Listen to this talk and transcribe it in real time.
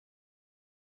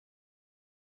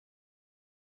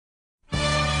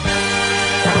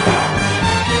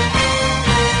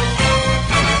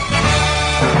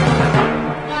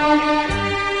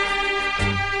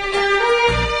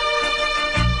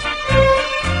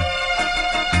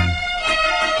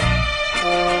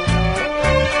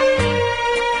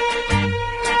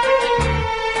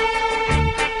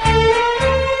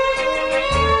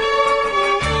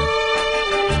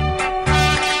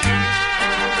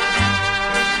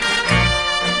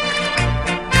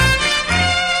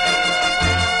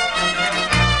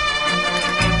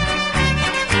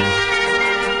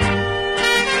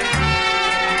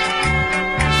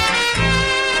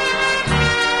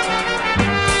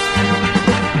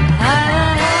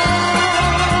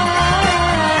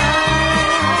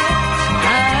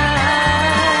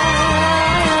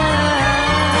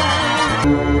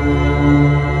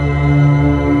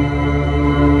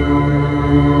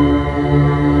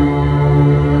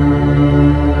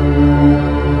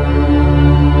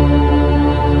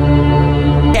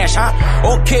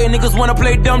niggas wanna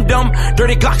play dumb.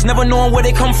 Dirty Glocks, never knowing where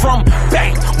they come from.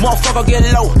 Bang, motherfucker get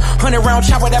low. 100-round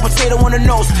chopper, that potato on the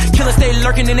nose. Killers stay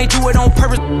lurking and they do it on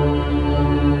purpose.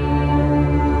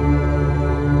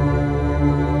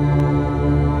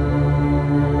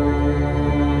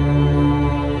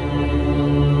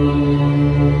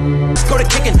 Go to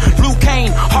kicking, Blue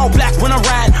Cane, all black when I'm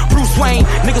riding. Bruce Wayne,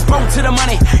 niggas broke to the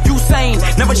money. Usain,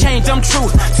 never change, I'm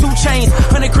truth. 2 chains,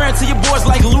 100 grand to your boys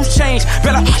like loose change.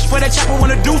 Better hush for that chopper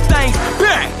wanna do things.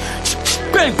 Bang,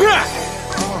 bang, bang.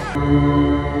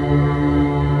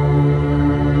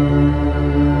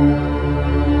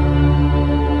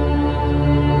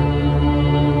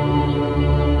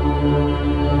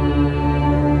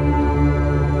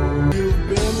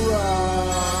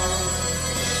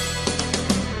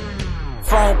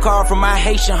 Phone call from my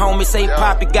Haitian homie, say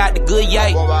Poppy got the good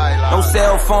yay. No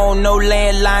cell phone, no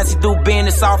landlines, he do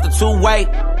business off the 2-way.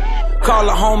 Call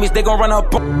the homies, they gon' run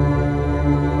up.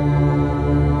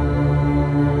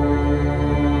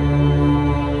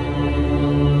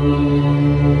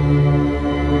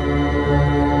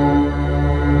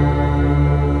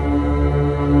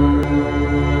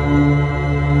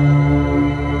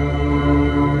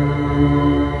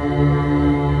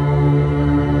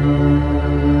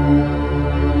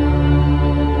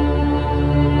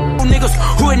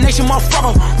 Nation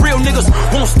motherfucker, real niggas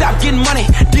won't stop getting money.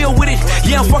 Deal with it,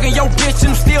 yeah, I'm fucking your bitch and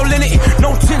I'm still in it.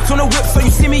 No tints on the whip, so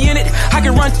you see me in it. I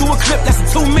can run through a clip, that's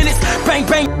in 2 minutes. Bang,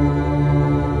 bang.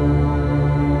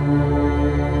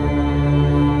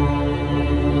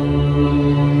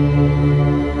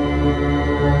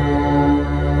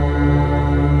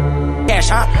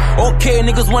 Okay,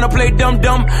 niggas wanna play dumb.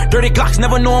 Dirty Glocks,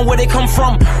 never knowing where they come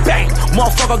from. Bang,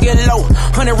 motherfucker get low.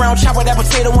 100-round chopper, that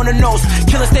potato on the nose.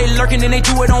 Killers stay lurking and they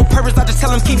do it on purpose. I just tell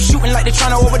them keep shooting like they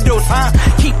tryna overdose, huh?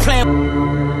 Keep playing.